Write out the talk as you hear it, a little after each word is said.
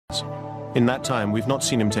In that time, we've not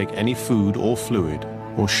seen him take any food or fluid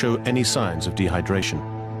or show any signs of dehydration.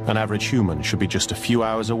 An average human should be just a few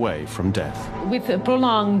hours away from death. With a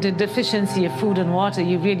prolonged deficiency of food and water,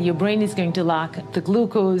 your brain is going to lack the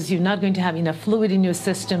glucose, you're not going to have enough fluid in your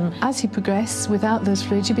system. As you progress without those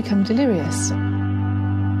fluids, you become delirious.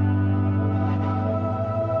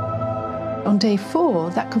 On day 4,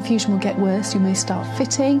 that confusion will get worse. You may start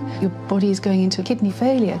fitting, your body is going into kidney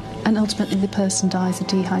failure, and ultimately the person dies of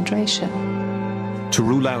dehydration. To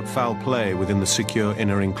rule out foul play within the secure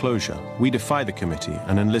inner enclosure, we defy the committee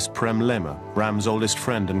and enlist Prem Lema, Ram's oldest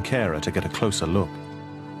friend and carer, to get a closer look.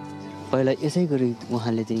 In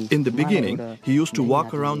the beginning, he used to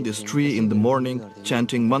walk around this tree in the morning,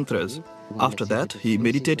 chanting mantras. After that, he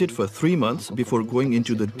meditated for 3 months before going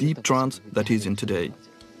into the deep trance that he's in today.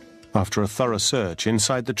 After a thorough search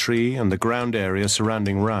inside the tree and the ground area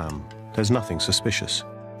surrounding Ram, there's nothing suspicious.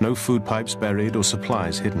 No food pipes buried or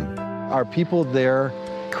supplies hidden. Are people there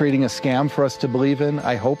creating a scam for us to believe in?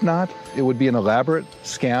 I hope not. It would be an elaborate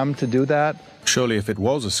scam to do that. Surely if it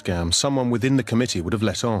was a scam, someone within the committee would have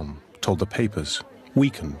let on, told the papers,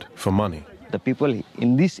 weakened for money. The people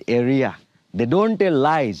in this area, they don't tell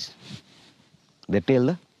lies. They tell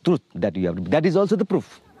the truth that you have. That is also the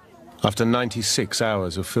proof. After 96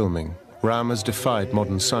 hours of filming, Ram has defied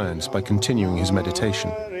modern science by continuing his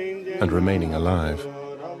meditation and remaining alive.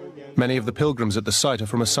 Many of the pilgrims at the site are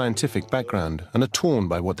from a scientific background and are torn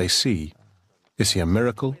by what they see. Is he a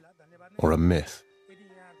miracle or a myth?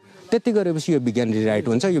 त्यति गरेपछि यो विज्ञान rewrite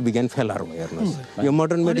हुन्छ यो विज्ञान failure भयो हेर्नुस् यो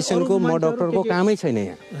modern medicine को म डाक्टरको कामै छैन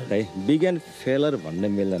यहाँ है विज्ञान फेलर भन्ने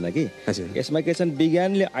मिल्दैन कि यसमा के छन्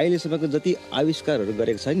विज्ञानले अहिले सम्मको जति आविष्कारहरू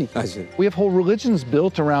गरेको छ नि हजुर We have whole religions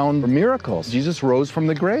built around miracles. Jesus rose from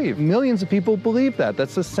the grave. Millions of people believe that.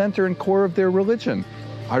 That's the center and core of their religion.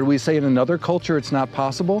 How do we say in another culture it's not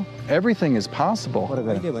possible? Everything is possible.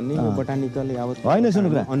 होइन सुन्नु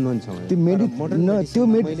कुरा त्यो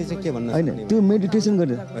meditation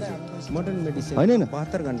गरेर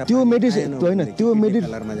होइन त्यो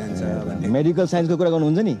medical साइन्सको कुरा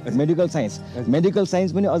गर्नुहुन्छ नि मेडिकल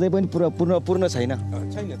साइन्स पनि अझै पनि पूर्ण छैन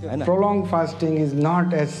Prolonged fasting is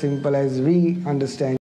not as simple as we understand.